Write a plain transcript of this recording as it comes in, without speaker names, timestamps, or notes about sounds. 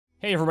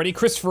Hey everybody,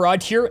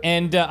 christopherodd here,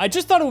 and I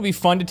just thought it would be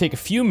fun to take a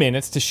few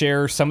minutes to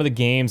share some of the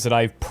games that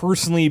I've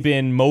personally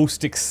been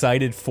most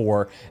excited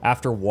for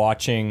after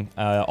watching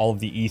all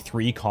of the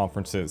E3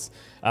 conferences.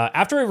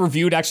 After I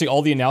reviewed actually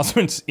all the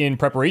announcements in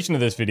preparation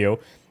of this video,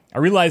 I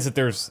realized that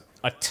there's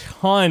a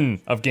ton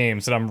of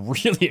games that I'm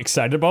really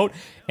excited about,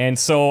 and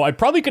so I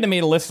probably could have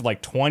made a list of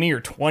like 20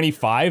 or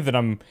 25 that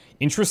I'm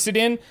interested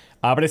in,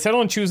 but I settled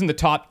on choosing the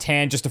top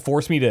 10 just to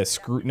force me to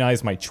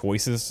scrutinize my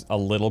choices a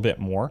little bit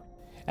more.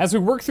 As we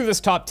work through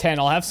this top 10,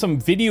 I'll have some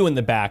video in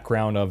the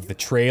background of the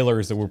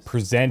trailers that were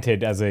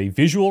presented as a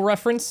visual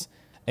reference.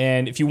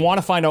 And if you want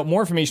to find out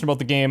more information about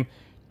the game,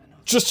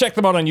 just check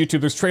them out on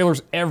YouTube. There's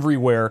trailers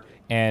everywhere,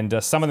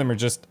 and some of them are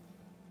just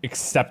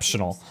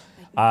exceptional.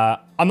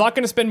 I'm not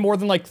going to spend more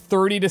than like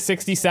 30 to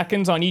 60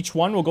 seconds on each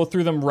one. We'll go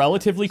through them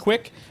relatively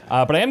quick.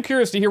 But I am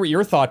curious to hear what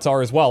your thoughts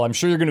are as well. I'm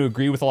sure you're going to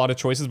agree with a lot of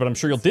choices, but I'm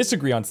sure you'll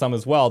disagree on some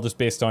as well, just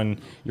based on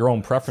your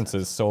own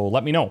preferences. So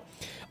let me know.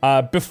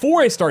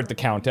 Before I start the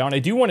countdown, I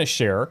do want to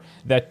share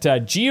that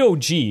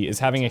GOG is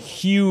having a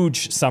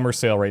huge summer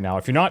sale right now.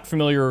 If you're not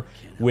familiar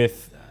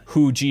with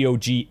who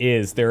GOG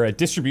is, they're a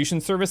distribution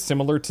service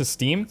similar to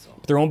Steam,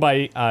 but they're owned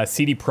by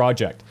CD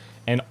Projekt.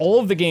 And all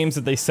of the games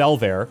that they sell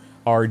there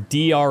are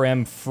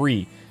DRM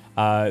free.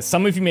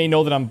 Some of you may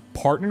know that I'm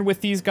partnered with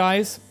these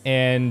guys,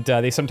 and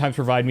they sometimes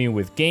provide me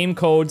with game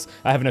codes.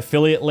 I have an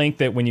affiliate link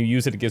that when you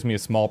use it, it gives me a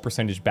small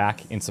percentage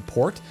back in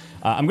support.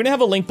 I'm going to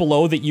have a link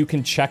below that you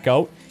can check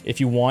out if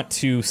you want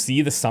to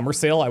see the summer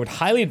sale. I would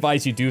highly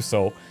advise you do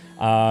so.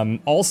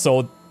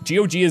 Also,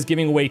 GOG is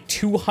giving away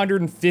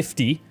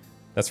 250,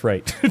 that's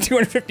right,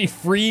 250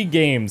 free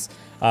games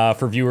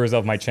for viewers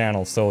of my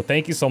channel. So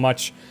thank you so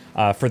much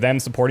for them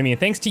supporting me. And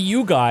thanks to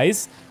you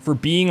guys for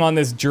being on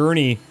this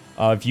journey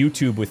of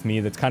YouTube with me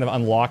that's kind of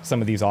unlocked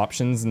some of these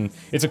options, and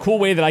it's a cool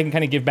way that I can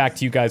kind of give back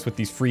to you guys with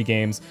these free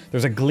games.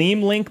 There's a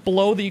Gleam link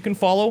below that you can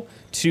follow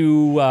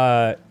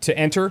to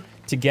enter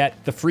to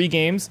get the free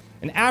games,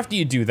 and after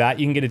you do that,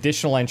 you can get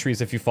additional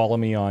entries if you follow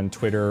me on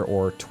Twitter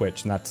or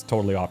Twitch, and that's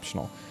totally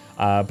optional.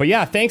 But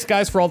yeah, thanks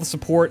guys for all the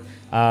support.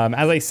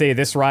 As I say,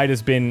 this ride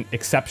has been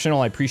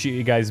exceptional. I appreciate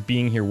you guys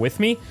being here with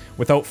me.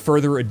 Without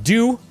further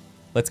ado,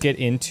 let's get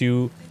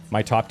into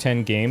my top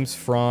 10 games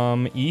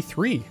from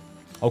E3.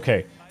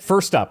 Okay.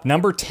 First up,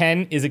 number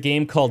 10 is a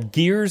game called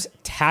Gears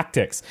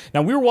Tactics.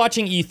 Now, we were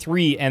watching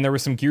E3, and there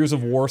was some Gears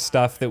of War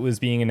stuff that was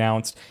being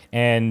announced,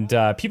 and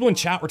people in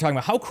chat were talking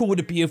about how cool would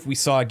it be if we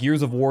saw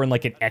Gears of War in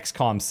like an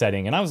XCOM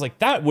setting, and I was like,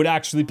 that would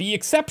actually be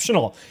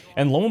exceptional.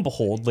 And lo and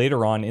behold,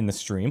 later on in the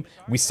stream,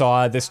 we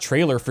saw this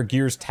trailer for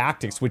Gears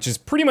Tactics, which is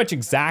pretty much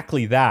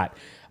exactly that.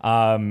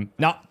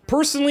 Now,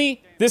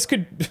 personally,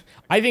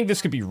 I think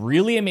this could be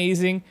really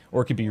amazing,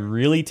 or it could be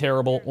really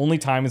terrible. Only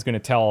time is going to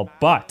tell,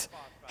 but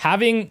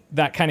having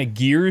that kind of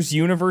Gears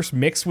universe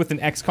mixed with an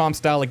XCOM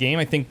style of game,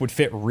 I think would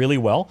fit really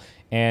well,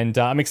 and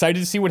I'm excited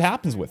to see what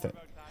happens with it.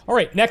 All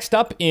right, next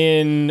up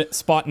in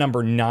spot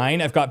number 9,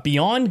 I've got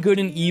Beyond Good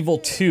and Evil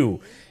 2.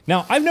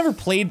 Now, I've never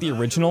played the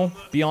original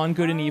Beyond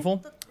Good and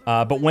Evil,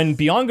 but when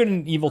Beyond Good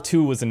and Evil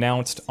 2 was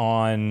announced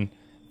on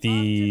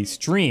the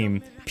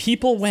stream,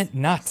 people went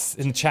nuts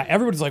in the chat.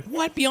 Everybody's like,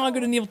 what, Beyond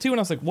Good and Evil 2? And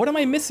I was like, what am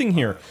I missing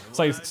here?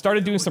 So I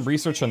started doing some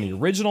research on the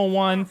original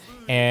one,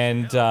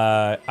 and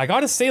I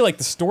gotta say, like,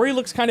 the story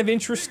looks kind of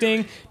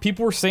interesting.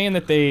 People were saying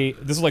that this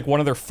is like one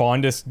of their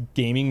fondest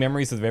gaming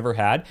memories that they've ever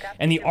had,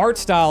 and the art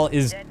style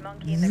is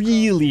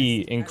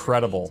really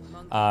incredible.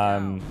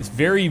 It's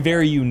very,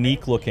 very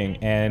unique looking,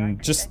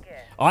 and just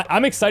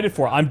I'm excited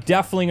for it. I'm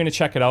definitely going to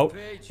check it out,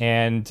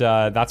 and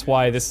that's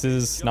why this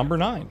is number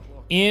 9.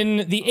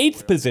 In the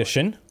 8th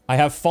position, I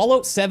have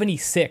Fallout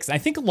 76. I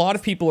think a lot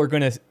of people are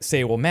going to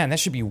say, well, man, that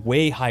should be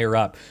way higher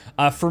up.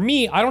 For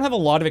me, I don't have a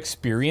lot of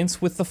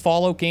experience with the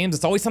Fallout games.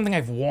 It's always something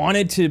I've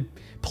wanted to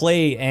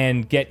play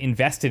and get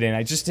invested in.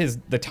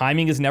 The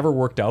timing has never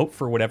worked out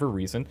for whatever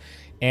reason.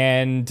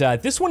 And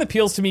this one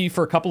appeals to me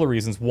for a couple of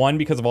reasons. One,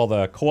 because of all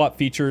the co-op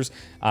features.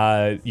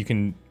 You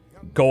can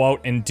go out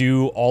and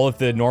do all of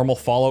the normal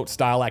Fallout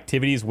style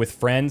activities with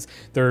friends.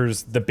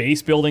 There's the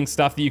base building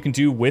stuff that you can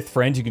do with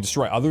friends. You can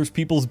destroy other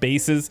people's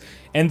bases.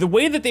 And the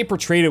way that they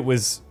portrayed it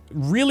was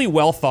really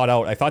well thought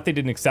out. I thought they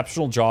did an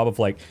exceptional job of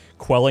like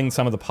quelling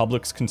some of the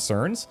public's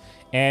concerns.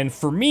 And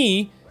for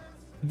me,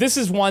 this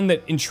is one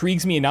that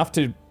intrigues me enough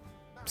to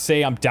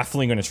say I'm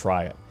definitely going to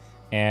try it.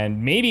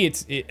 And maybe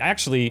it's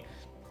actually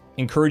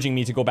encouraging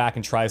me to go back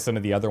and try some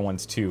of the other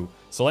ones too.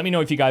 So let me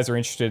know if you guys are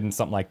interested in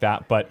something like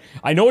that. But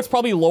I know it's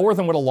probably lower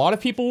than what a lot of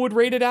people would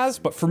rate it as,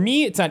 but for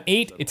me, it's on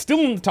 8. It's still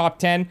in the top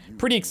 10.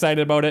 Pretty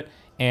excited about it,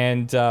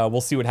 and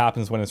we'll see what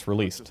happens when it's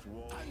released.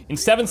 In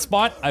 7th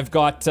spot, I've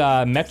got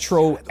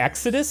Metro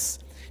Exodus.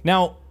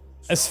 Now,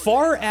 as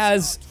far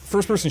as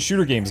first-person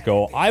shooter games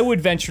go, I would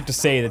venture to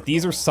say that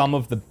these are some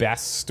of the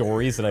best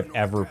stories that I've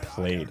ever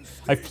played.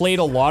 I've played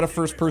a lot of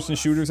first-person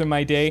shooters in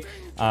my day,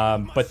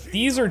 but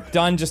these are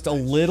done just a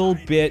little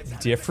bit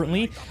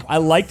differently. I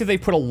like that they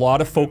put a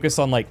lot of focus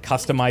on like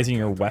customizing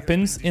your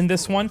weapons in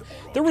this one.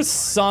 There was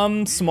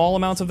some small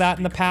amounts of that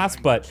in the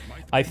past, but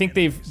I think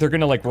they're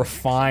gonna like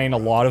refine a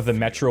lot of the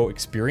Metro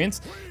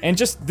experience, and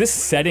just this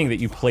setting that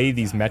you play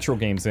these Metro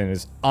games in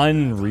is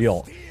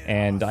unreal,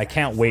 and I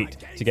can't wait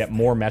to get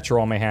more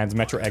Metro on my hands.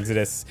 Metro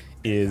Exodus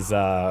is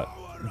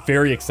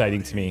very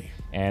exciting to me,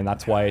 and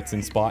that's why it's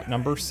in spot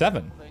number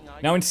 7.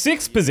 Now in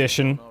 6th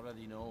position,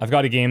 I've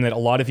got a game that a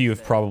lot of you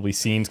have probably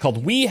seen. It's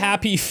called We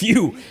Happy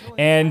Few,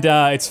 and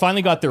it's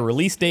finally got their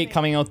release date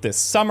coming out this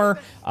summer.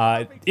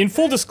 In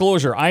full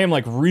disclosure, I am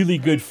like really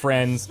good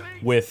friends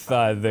with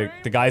the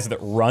guys that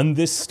run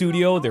this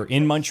studio. They're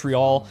in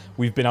Montreal.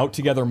 We've been out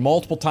together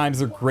multiple times.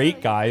 They're great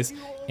guys,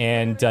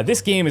 and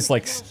this game is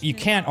like, you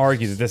can't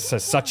argue that this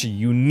has such a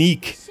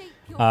unique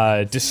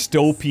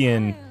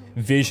dystopian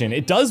vision.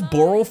 It does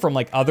borrow from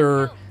like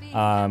other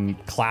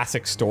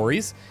classic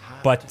stories,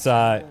 but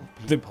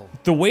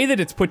the way that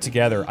it's put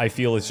together, I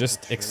feel, is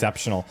just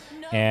exceptional.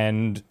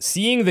 And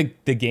seeing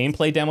the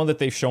gameplay demo that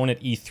they've shown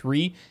at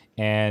E3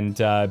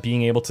 and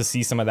being able to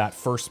see some of that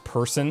first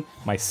person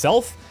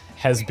myself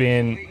has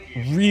been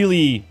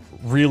really,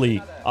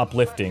 really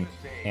uplifting.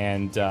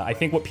 And I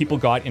think what people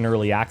got in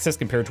early access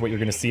compared to what you're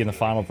going to see in the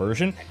final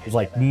version is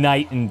like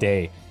night and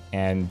day.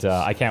 And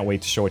I can't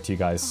wait to show it to you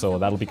guys, so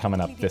that'll be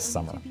coming up this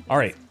summer. All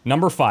right,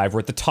 number 5,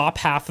 we're at the top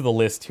half of the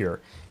list here,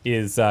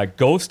 is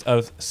Ghost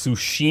of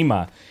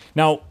Tsushima.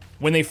 Now,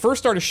 when they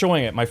first started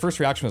showing it, my first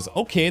reaction was,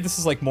 okay, this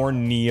is like more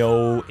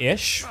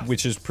Neo-ish,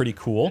 which is pretty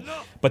cool.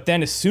 But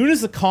then as soon as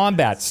the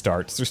combat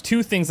starts, there's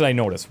 2 things that I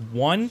noticed.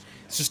 One,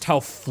 it's just how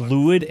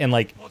fluid and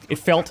like, it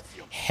felt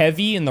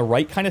heavy in the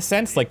right kind of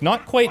sense. Like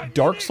not quite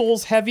Dark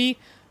Souls heavy,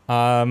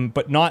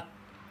 but not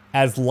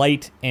as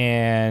light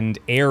and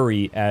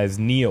airy as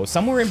Neo.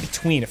 Somewhere in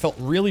between, it felt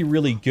really,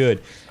 really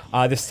good.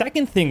 The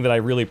second thing that I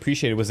really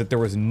appreciated was that there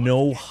was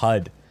no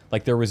HUD.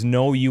 Like, there was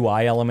no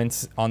UI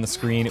elements on the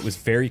screen. It was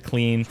very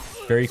clean,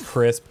 very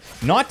crisp.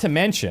 Not to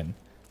mention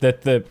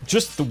that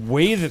just the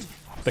way that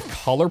the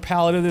color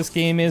palette of this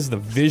game is, the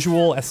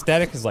visual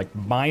aesthetic is, like,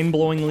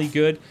 mind-blowingly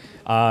good.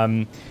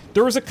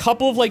 There was a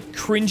couple of, like,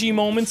 cringy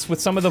moments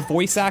with some of the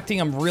voice acting.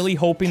 I'm really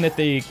hoping that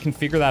they can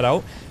figure that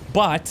out.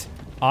 But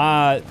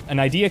an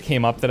idea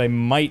came up that I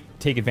might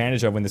take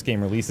advantage of when this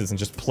game releases and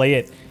just play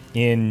it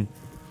in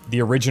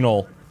the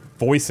original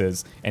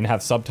voices and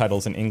have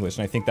subtitles in English,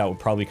 and I think that would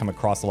probably come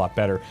across a lot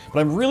better. But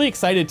I'm really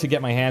excited to get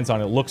my hands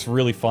on it. It looks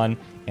really fun,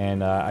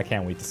 and I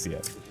can't wait to see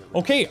it.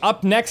 Okay,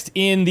 up next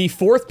in the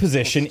 4th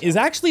position is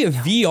actually a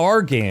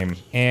VR game,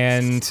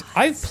 and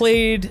I've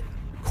played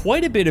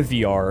quite a bit of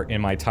VR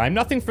in my time.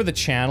 Nothing for the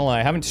channel,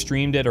 I haven't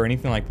streamed it or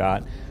anything like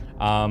that,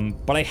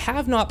 but I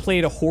have not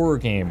played a horror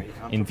game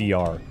in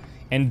VR.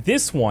 And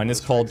this one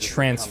is called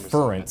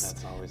Transference.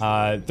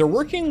 They're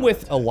working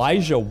with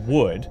Elijah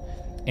Wood,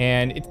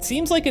 and it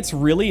seems like it's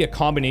really a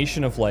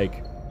combination of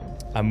like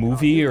a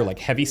movie or like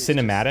heavy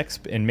cinematics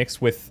and mixed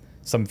with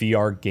some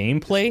VR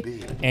gameplay.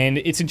 And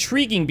it's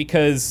intriguing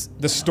because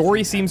the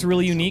story seems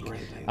really unique.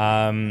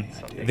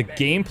 The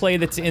gameplay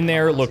that's in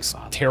there looks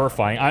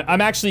terrifying. I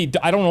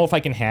don't know if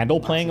I can handle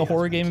playing a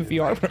horror game in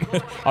VR,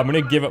 but I'm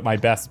gonna give it my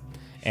best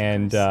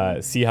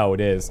and see how it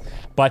is.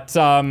 But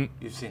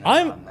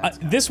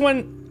this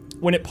one,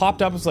 when it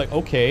popped up, it was like,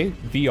 okay,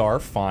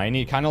 VR, fine.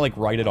 You kind of like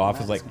write it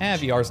off as like,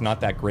 VR's not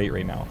that great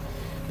right now.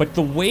 But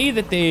the way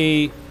that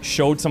they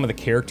showed some of the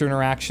character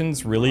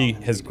interactions really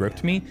has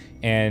gripped me,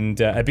 and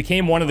it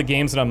became one of the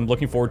games that I'm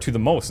looking forward to the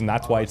most, and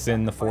that's why it's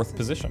in the 4th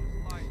position.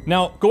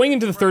 Now, going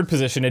into the 3rd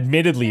position,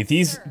 admittedly,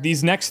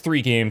 these next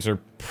 3 games are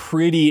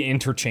pretty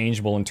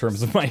interchangeable in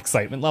terms of my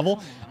excitement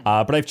level,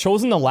 but I've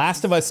chosen The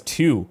Last of Us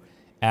 2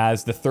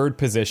 as the 3rd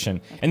position.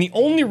 And the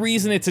only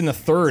reason it's in the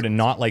 3rd and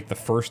not like the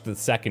 1st or the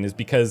 2nd is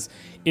because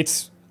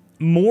it's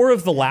more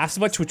of The Last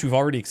of Us, which we've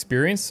already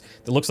experienced.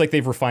 It looks like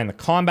they've refined the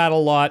combat a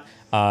lot.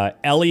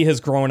 Ellie has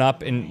grown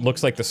up and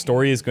looks like the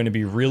story is going to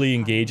be really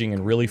engaging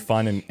and really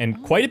fun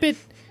and quite a bit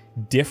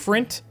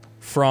different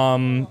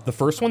from the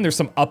first one. There's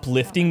some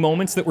uplifting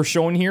moments that were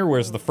shown here,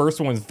 whereas the first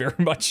one was very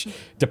much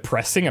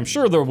depressing. I'm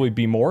sure there will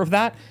be more of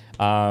that.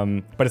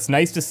 But it's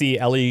nice to see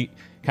Ellie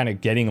kind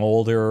of getting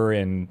older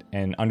and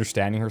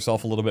understanding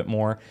herself a little bit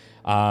more.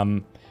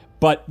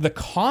 But the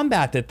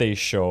combat that they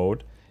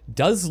showed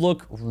does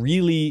look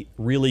really,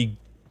 really,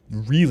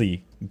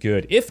 really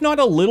good. If not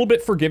a little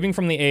bit forgiving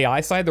from the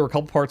AI side. There were a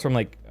couple parts where I'm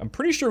like, I'm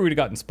pretty sure we'd have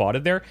gotten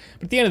spotted there.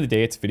 But at the end of the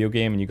day, it's a video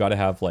game and you gotta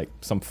have like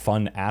some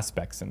fun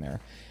aspects in there.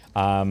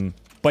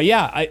 But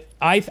yeah,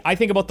 I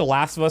think about The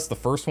Last of Us, the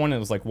first one. It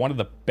was like one of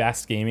the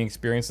best gaming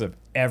experiences I've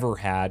ever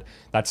had.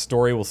 That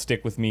story will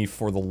stick with me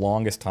for the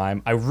longest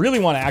time. I really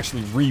want to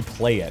actually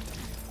replay it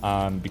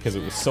because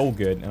it was so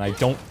good, and I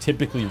don't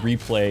typically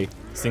replay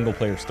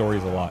single-player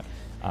stories a lot.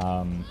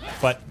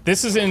 But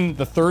this is in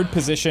the 3rd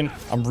position.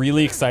 I'm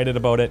really excited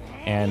about it,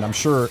 and I'm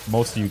sure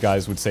most of you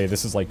guys would say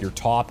this is like your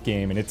top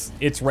game, and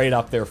it's right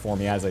up there for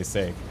me, as I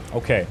say.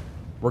 Okay,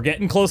 we're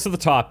getting close to the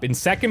top. In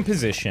 2nd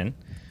position,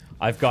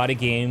 I've got a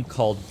game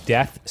called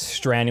Death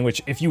Stranding,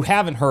 which, if you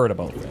haven't heard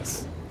about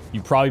this,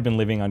 you've probably been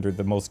living under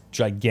the most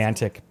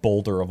gigantic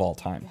boulder of all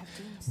time.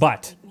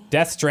 But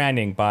Death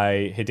Stranding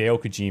by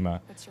Hideo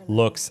Kojima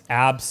looks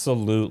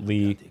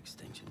absolutely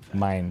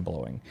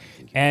mind-blowing.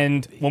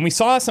 And when we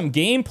saw some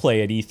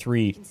gameplay at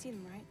E3,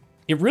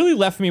 it really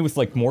left me with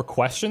like more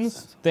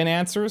questions than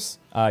answers.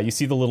 You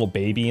see the little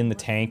baby in the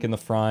tank in the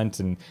front,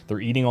 and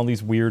they're eating all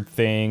these weird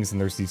things, and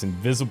there's these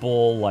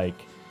invisible like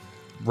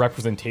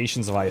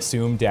representations of, I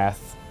assume,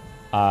 death.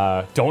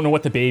 Don't know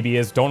what the baby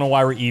is, don't know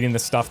why we're eating the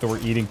stuff that we're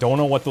eating, don't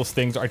know what those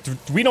things are.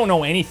 We don't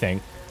know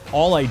anything.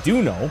 All I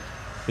do know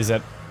is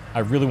that I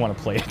really want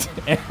to play it.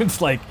 And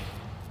it's like,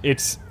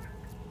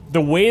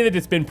 the way that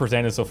it's been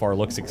presented so far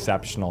looks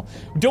exceptional.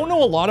 Don't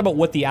know a lot about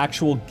what the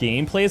actual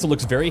gameplay is. It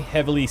looks very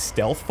heavily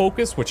stealth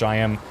focused, which I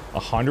am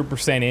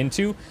 100%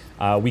 into.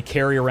 We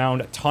carry around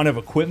a ton of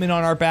equipment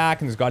on our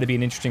back, and there's got to be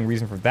an interesting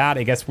reason for that.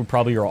 I guess we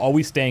probably are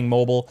always staying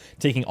mobile,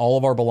 taking all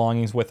of our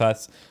belongings with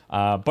us.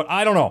 But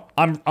I don't know.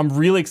 I'm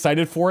really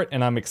excited for it,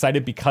 and I'm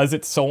excited because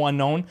it's so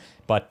unknown.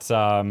 But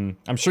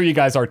I'm sure you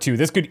guys are too.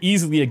 This could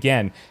easily,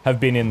 again,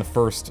 have been in the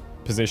first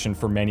position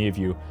for many of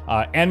you,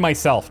 and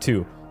myself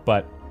too.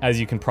 But as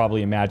you can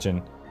probably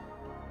imagine,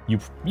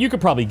 you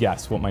could probably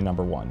guess what my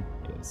number one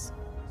is.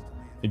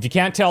 If you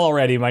can't tell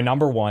already, my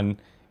number one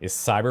is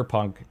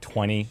Cyberpunk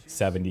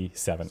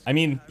 2077. I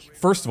mean,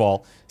 first of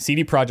all,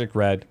 CD Projekt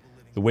Red,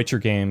 The Witcher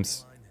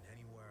games,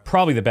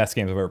 probably the best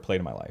games I've ever played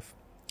in my life.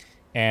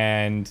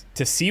 And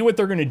to see what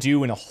they're gonna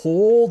do in a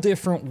whole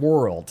different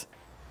world,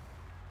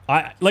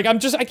 I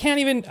can't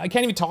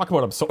even talk about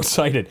it. I'm so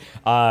excited.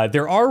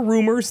 There are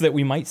rumors that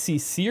we might see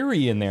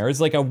Siri in there. It's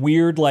like a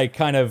weird, like,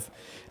 kind of,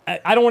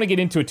 I don't want to get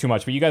into it too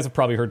much, but you guys have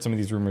probably heard some of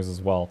these rumors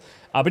as well.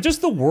 But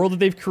just the world that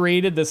they've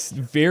created, this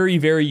very,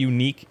 very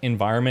unique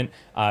environment.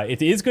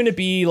 It is going to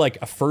be like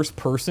a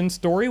first-person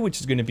story, which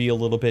is going to be a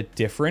little bit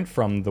different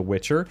from The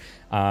Witcher.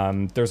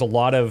 There's a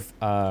lot of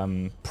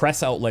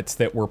press outlets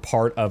that were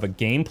part of a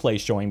gameplay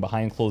showing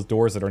behind closed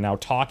doors that are now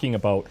talking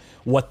about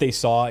what they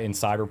saw in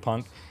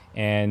Cyberpunk.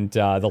 And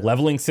the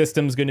leveling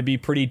system is going to be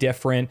pretty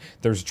different.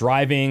 There's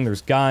driving,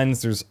 there's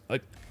guns,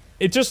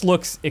 it just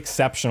looks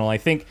exceptional. I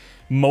think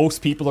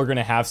most people are going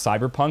to have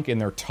Cyberpunk in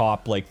their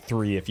top, like,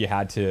 3 if you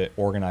had to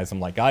organize them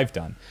like I've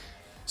done.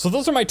 So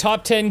those are my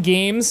top 10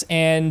 games,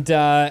 and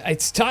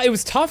it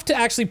was tough to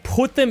actually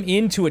put them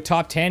into a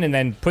top 10 and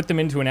then put them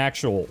into an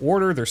actual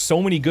order. There's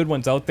so many good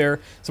ones out there.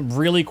 Some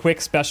really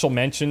quick special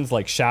mentions,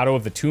 like Shadow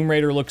of the Tomb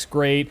Raider looks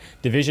great.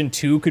 Division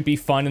 2 could be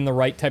fun in the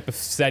right type of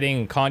setting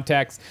and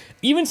context.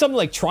 Even something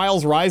like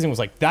Trials Rising was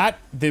like that.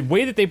 The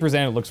way that they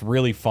present it looks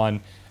really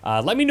fun.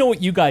 Let me know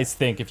what you guys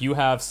think. If you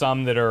have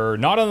some that are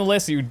not on the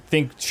list that you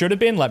think should have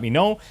been, let me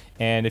know.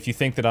 And if you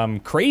think that I'm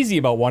crazy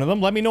about one of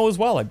them, let me know as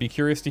well. I'd be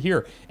curious to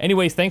hear.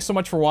 Anyways, thanks so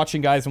much for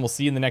watching, guys, and we'll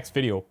see you in the next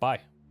video. Bye.